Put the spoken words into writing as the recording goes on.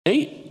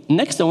Okay,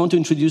 next I want to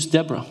introduce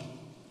Debra.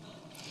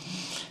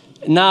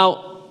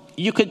 Now,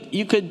 you could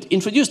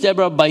introduce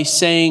Debra by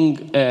saying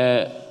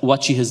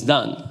what she has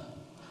done.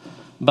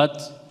 But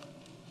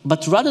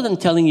rather than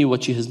telling you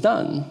what she has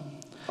done,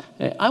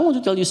 I want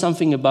to tell you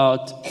something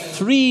about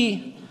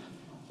three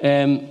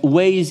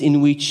ways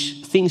in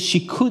which things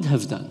she could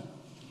have done.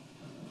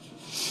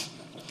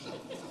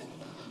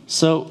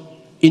 So,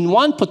 in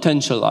one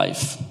potential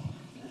life,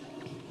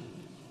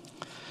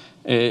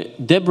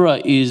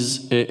 Debra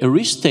is a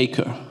risk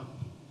taker.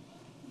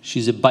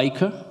 She's a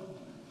biker,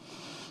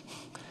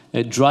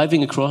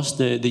 driving across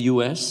the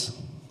US,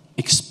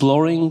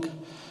 exploring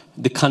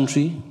the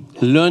country,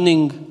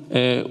 learning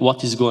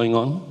what is going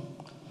on.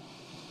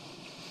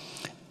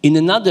 In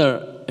another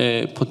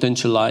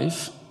potential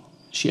life,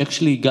 she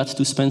actually got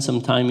to spend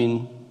some time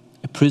in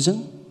a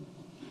prison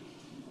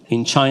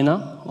in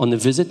China on a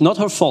visit. Not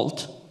her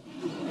fault,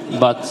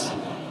 but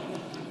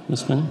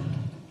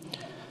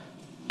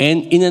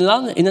and in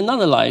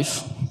another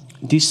life,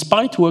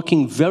 despite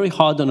working very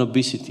hard on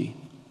obesity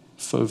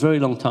for a very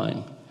long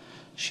time,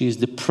 she is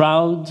the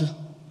proud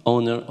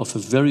owner of a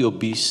very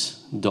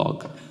obese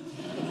dog.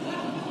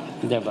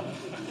 Debra.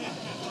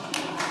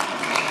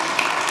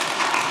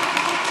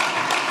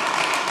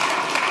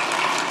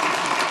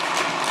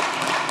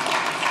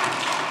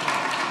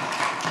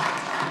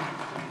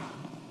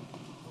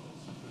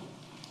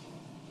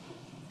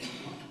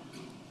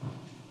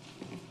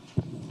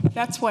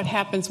 That's what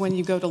happens when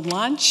you go to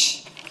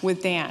lunch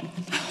with Dan.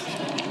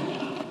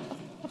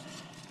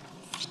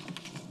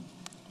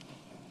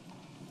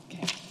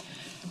 Okay.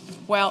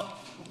 Well,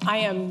 I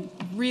am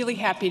really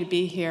happy to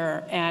be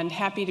here and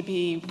happy to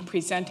be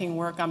presenting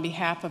work on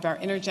behalf of our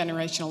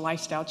intergenerational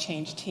lifestyle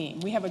change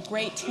team. We have a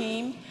great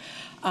team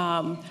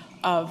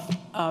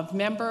of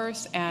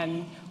members,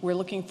 and we're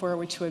looking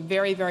forward to a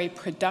very, very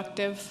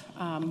productive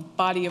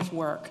body of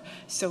work.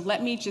 So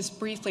let me just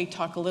briefly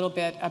talk a little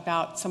bit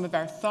about some of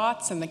our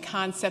thoughts and the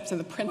concepts and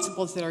the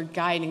principles that are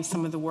guiding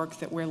some of the work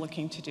that we're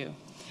looking to do.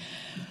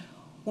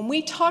 When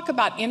we talk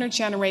about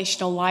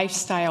intergenerational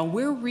lifestyle,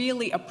 we're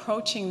really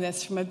approaching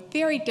this from a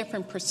very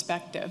different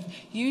perspective.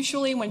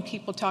 Usually when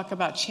people talk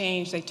about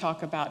change, they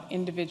talk about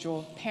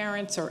individual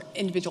parents or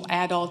individual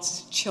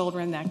adults,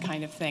 children, that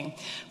kind of thing.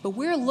 But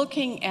we're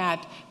looking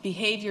at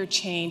behavior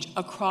change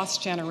across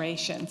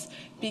generations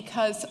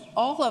because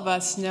all of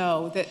us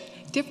know that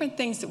different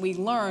things that we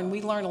learn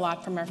a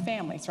lot from our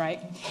families, right?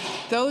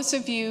 Those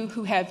of you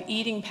who have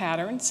eating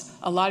patterns,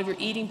 a lot of your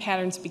eating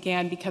patterns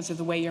began because of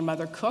the way your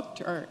mother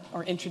cooked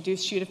or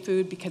introduced you to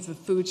food, because of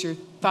the foods your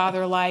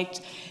father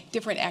liked,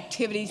 different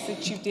activities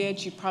that you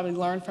did, you probably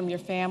learned from your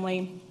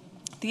family.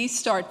 These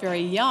start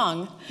very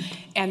young,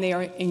 and they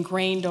are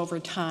ingrained over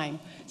time.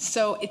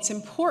 So it's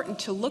important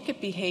to look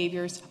at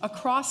behaviors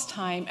across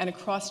time and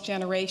across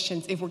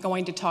generations if we're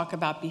going to talk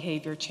about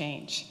behavior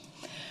change.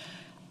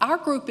 Our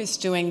group is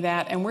doing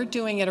that, and we're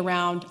doing it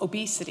around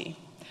obesity.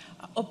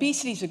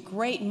 Obesity is a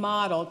great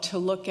model to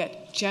look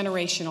at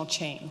generational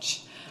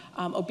change.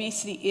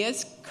 Obesity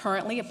is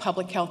currently a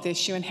public health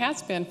issue and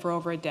has been for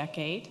over a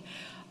decade.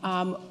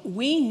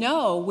 We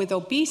know with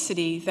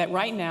obesity that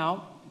right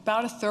now,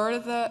 about a third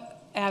of the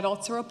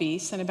adults are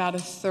obese and about a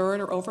third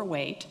are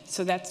overweight.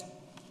 So that's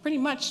pretty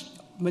much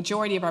the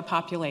majority of our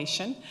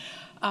population.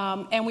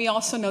 And we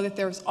also know that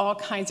there's all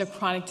kinds of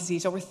chronic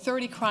disease, over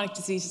 30 chronic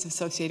diseases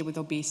associated with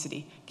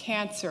obesity.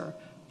 Cancer,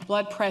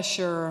 blood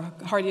pressure,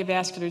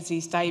 cardiovascular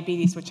disease,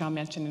 diabetes, which I'll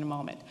mention in a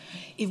moment.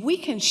 If we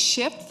can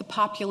shift the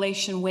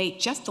population weight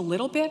just a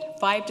little bit,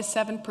 5 to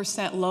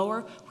 7%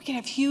 lower, we can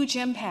have huge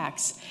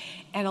impacts.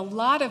 And a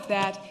lot of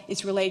that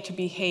is related to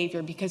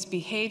behavior because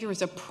behavior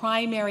is a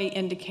primary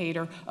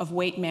indicator of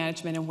weight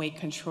management and weight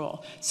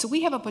control. So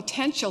we have a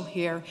potential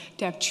here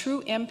to have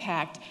true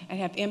impact and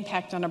have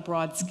impact on a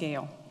broad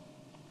scale.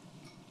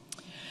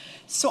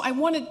 So I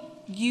want to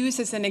use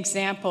as an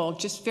example,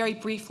 just very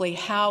briefly,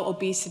 how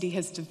obesity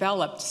has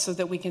developed so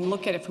that we can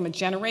look at it from a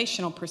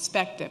generational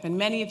perspective. And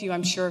many of you,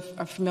 I'm sure,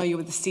 are familiar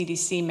with the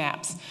CDC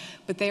maps,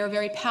 but they are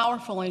very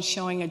powerful in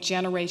showing a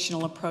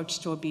generational approach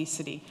to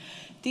obesity.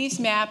 These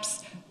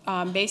maps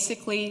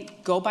basically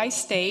go by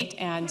state,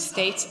 and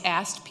states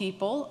asked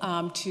people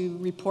to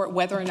report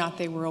whether or not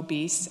they were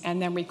obese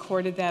and then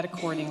recorded that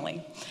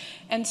accordingly.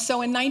 And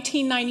so in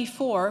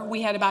 1994,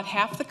 we had about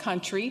half the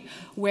country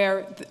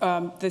where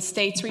the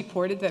states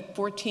reported that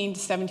 14 to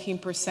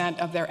 17%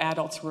 of their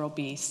adults were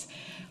obese.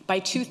 By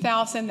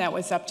 2000, that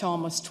was up to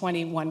almost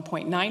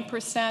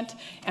 21.9%,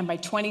 and by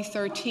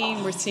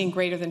 2013, we're seeing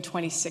greater than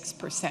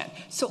 26%.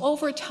 So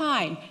over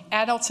time,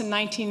 adults in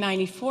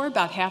 1994,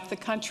 about half the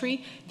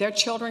country, their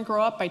children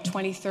grow up. By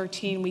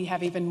 2013, we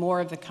have even more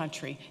of the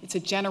country. It's a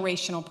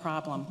generational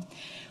problem.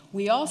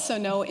 We also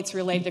know it's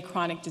related to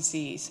chronic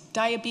disease.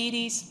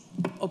 Diabetes,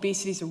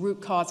 obesity is a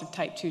root cause of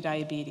type 2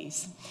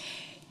 diabetes.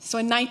 So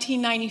in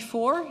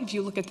 1994, if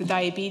you look at the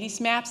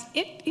diabetes maps,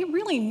 it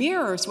really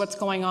mirrors what's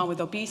going on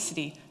with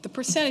obesity. The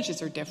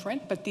percentages are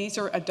different, but these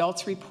are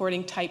adults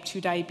reporting type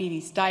 2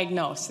 diabetes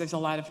diagnosed. There's a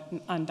lot of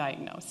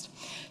undiagnosed.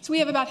 So we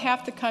have about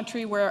half the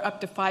country where up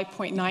to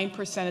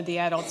 5.9% of the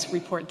adults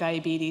report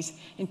diabetes.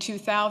 In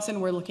 2000,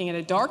 we're looking at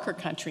a darker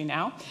country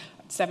now,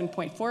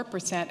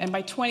 7.4%, and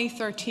by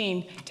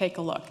 2013, take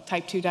a look.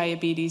 Type 2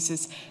 diabetes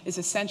is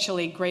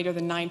essentially greater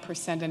than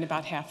 9% in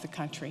about half the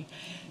country.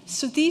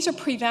 So these are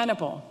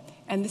preventable,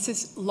 and this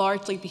is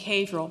largely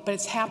behavioral, but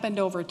it's happened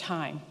over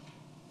time.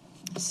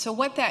 So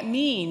what that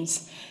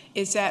means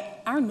is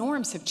that our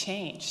norms have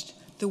changed.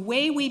 The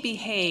way we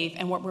behave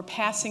and what we're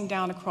passing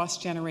down across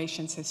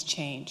generations has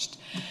changed.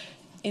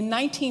 In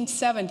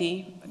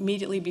 1970,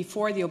 immediately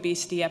before the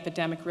obesity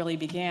epidemic really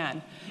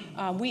began,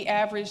 we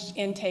averaged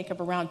intake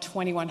of around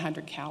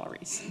 2,100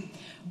 calories.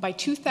 By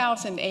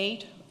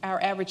 2008, our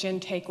average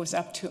intake was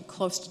up to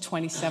close to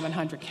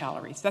 2,700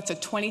 calories. That's a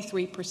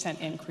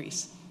 23%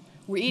 increase.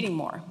 We're eating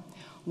more.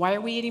 Why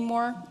are we eating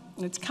more?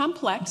 It's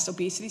complex.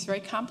 Obesity is very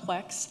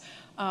complex.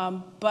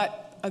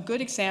 But a good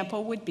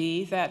example would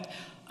be that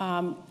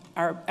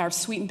our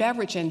sweetened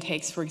beverage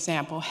intakes, for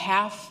example,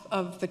 half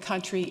of the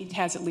country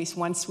has at least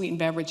one sweetened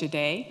beverage a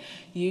day.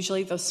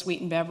 Usually those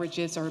sweetened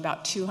beverages are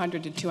about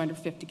 200 to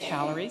 250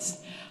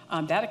 calories.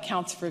 That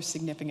accounts for a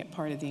significant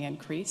part of the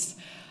increase.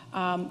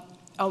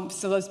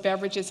 So those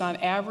beverages on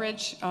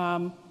average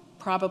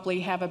probably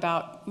have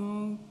about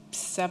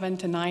 7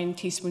 to 9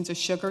 teaspoons of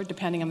sugar,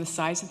 depending on the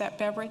size of that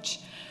beverage.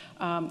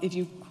 If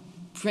you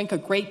drink the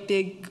great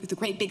big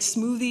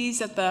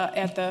smoothies at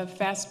the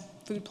fast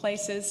food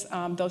places,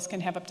 those can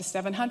have up to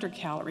 700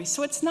 calories.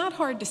 So it's not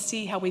hard to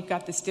see how we've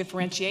got this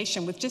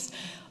differentiation with just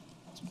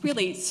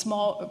really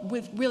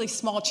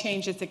small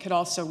changes that could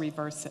also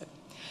reverse it.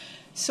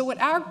 So what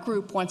our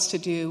group wants to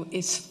do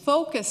is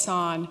focus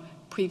on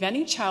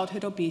preventing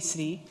childhood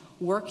obesity,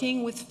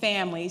 working with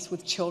families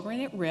with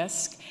children at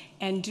risk,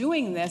 and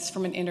doing this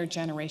from an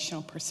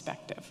intergenerational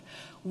perspective.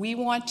 We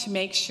want to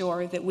make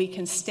sure that we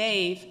can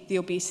stave the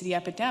obesity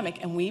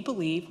epidemic, and we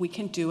believe we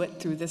can do it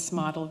through this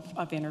model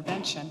of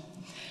intervention.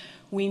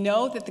 We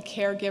know that the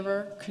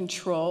caregiver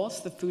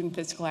controls the food and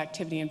physical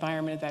activity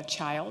environment of that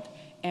child,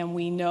 and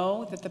we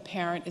know that the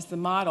parent is the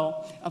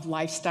model of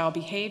lifestyle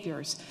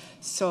behaviors.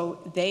 So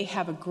they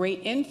have a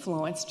great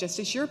influence, just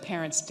as your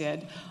parents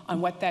did,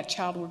 on what that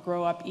child will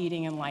grow up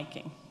eating and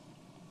liking.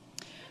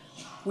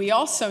 We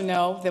also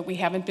know that we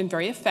haven't been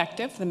very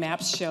effective. The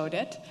maps showed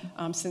it.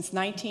 Since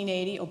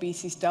 1980,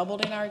 obesity's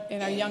doubled in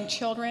our young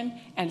children,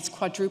 and it's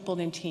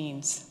quadrupled in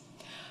teens.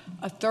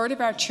 A third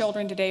of our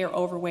children today are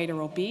overweight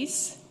or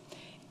obese,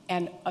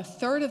 and a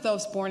third of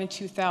those born in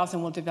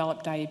 2000 will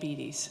develop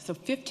diabetes. So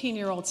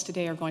 15-year-olds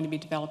today are going to be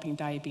developing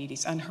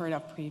diabetes, unheard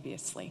of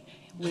previously,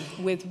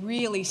 with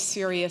really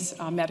serious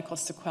medical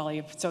sequelae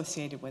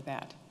associated with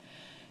that.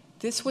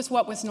 This was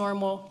what was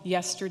normal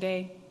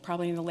yesterday,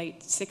 probably in the late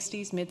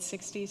 60s,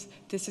 mid-60s.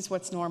 This is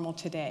what's normal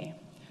today.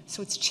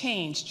 So it's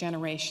changed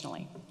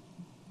generationally.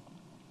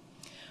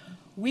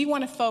 We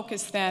want to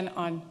focus then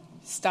on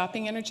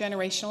stopping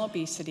intergenerational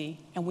obesity,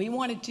 and we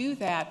want to do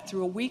that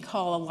through what we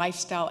call a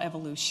lifestyle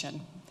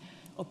evolution.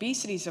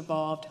 Obesity's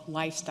evolved,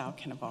 lifestyle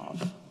can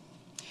evolve.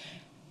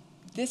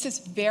 This is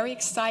very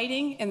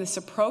exciting in this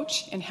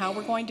approach and how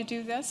we're going to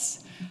do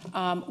this.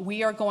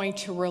 We are going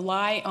to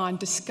rely on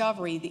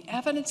discovery, the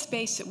evidence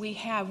base that we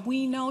have.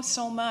 We know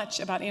so much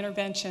about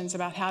interventions,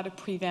 about how to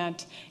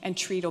prevent and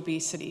treat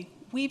obesity.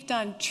 We've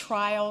done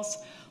trials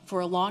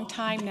for a long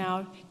time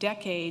now,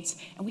 decades,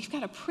 and we've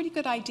got a pretty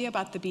good idea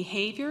about the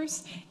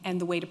behaviors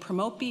and the way to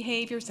promote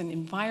behaviors and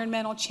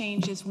environmental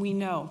changes we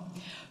know.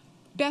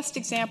 Best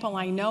example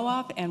I know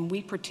of, and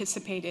we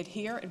participated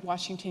here at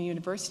Washington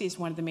University as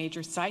one of the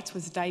major sites,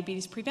 was the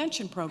diabetes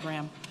prevention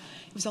program.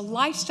 It was a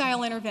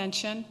lifestyle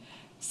intervention,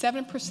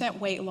 7%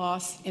 weight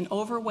loss in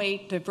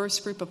overweight, diverse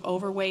group of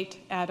overweight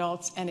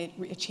adults, and it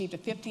achieved a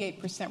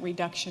 58%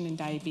 reduction in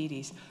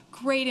diabetes.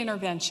 Great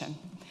intervention.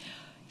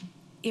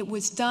 It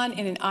was done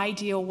in an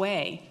ideal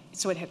way.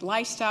 So it had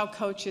lifestyle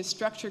coaches,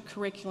 structured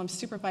curriculum,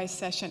 supervised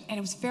session, and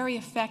it was very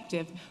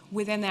effective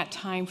within that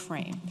time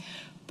frame.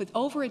 But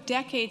over a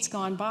decade's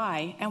gone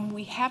by, and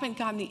we haven't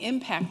gotten the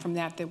impact from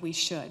that we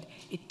should.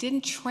 It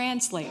didn't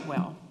translate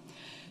well.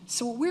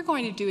 So what we're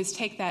going to do is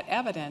take that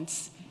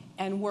evidence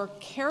and work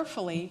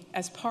carefully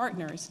as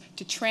partners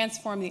to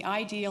transform the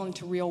ideal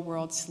into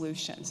real-world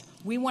solutions.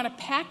 We want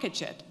to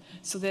package it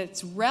so that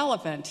it's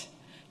relevant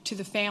to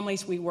the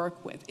families we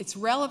work with. It's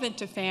relevant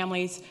to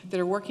families that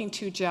are working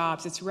 2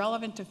 jobs. It's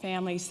relevant to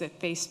families that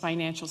face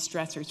financial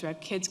stressors, who have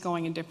kids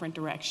going in different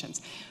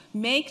directions.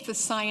 Make the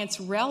science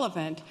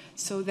relevant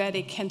so that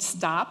it can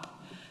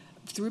stop,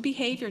 through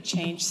behavior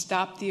change,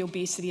 stop the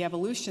obesity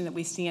evolution that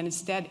we see, and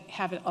instead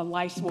have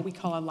what we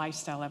call a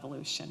lifestyle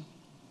evolution.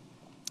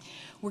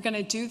 We're going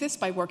to do this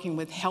by working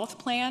with health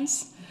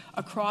plans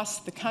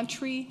across the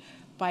country,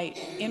 by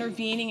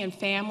intervening in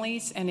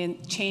families and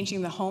in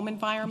changing the home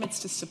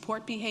environments to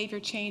support behavior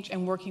change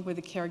and working with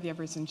the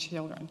caregivers and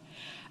children.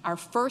 Our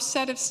first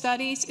set of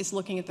studies is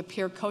looking at the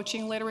peer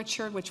coaching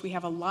literature, which we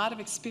have a lot of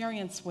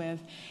experience with,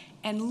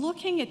 and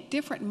looking at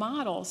different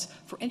models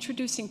for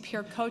introducing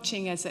peer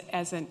coaching as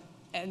an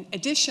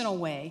additional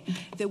way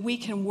that we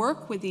can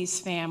work with these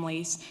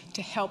families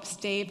to help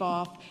stave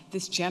off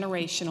this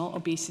generational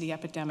obesity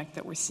epidemic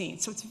that we're seeing.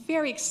 So it's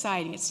very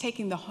exciting. It's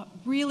taking the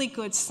really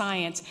good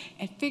science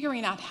and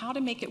figuring out how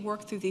to make it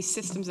work through these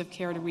systems of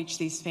care to reach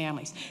these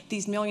families,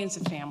 these millions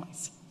of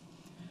families.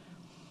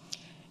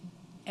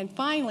 And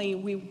finally,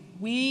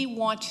 we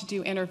want to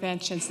do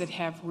interventions that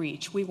have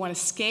reach. We want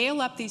to scale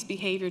up these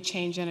behavior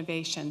change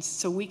innovations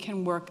so we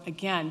can work,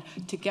 again,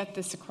 to get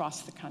this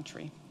across the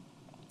country.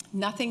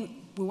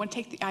 We want to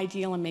take the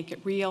ideal and make it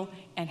real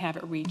and have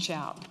it reach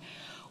out.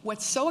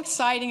 What's so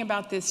exciting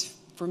about this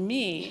for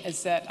me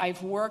is that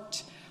I've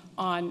worked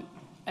on,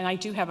 and I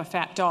do have a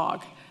fat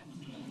dog.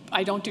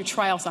 I don't do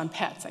trials on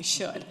pets, I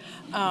should.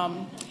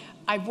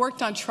 I've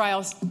worked on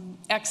trials,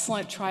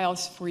 excellent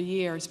trials for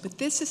years, but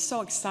this is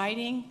so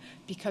exciting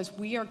because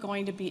we are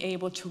going to be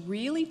able to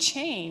really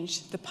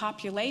change the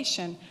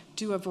population,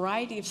 do a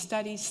variety of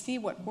studies, see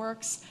what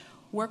works,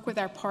 work with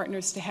our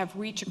partners to have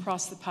reach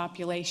across the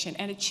population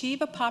and achieve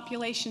a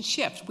population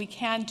shift. We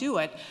can do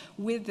it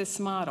with this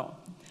model.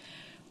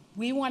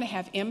 We want to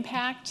have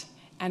impact,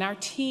 and our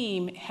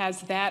team has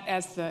that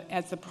as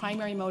the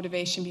primary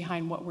motivation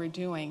behind what we're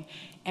doing,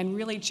 and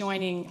really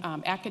joining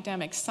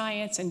academic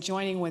science and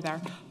joining with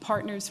our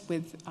partners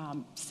with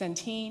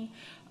Centene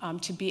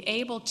to be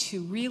able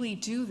to really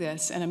do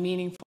this in a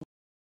meaningful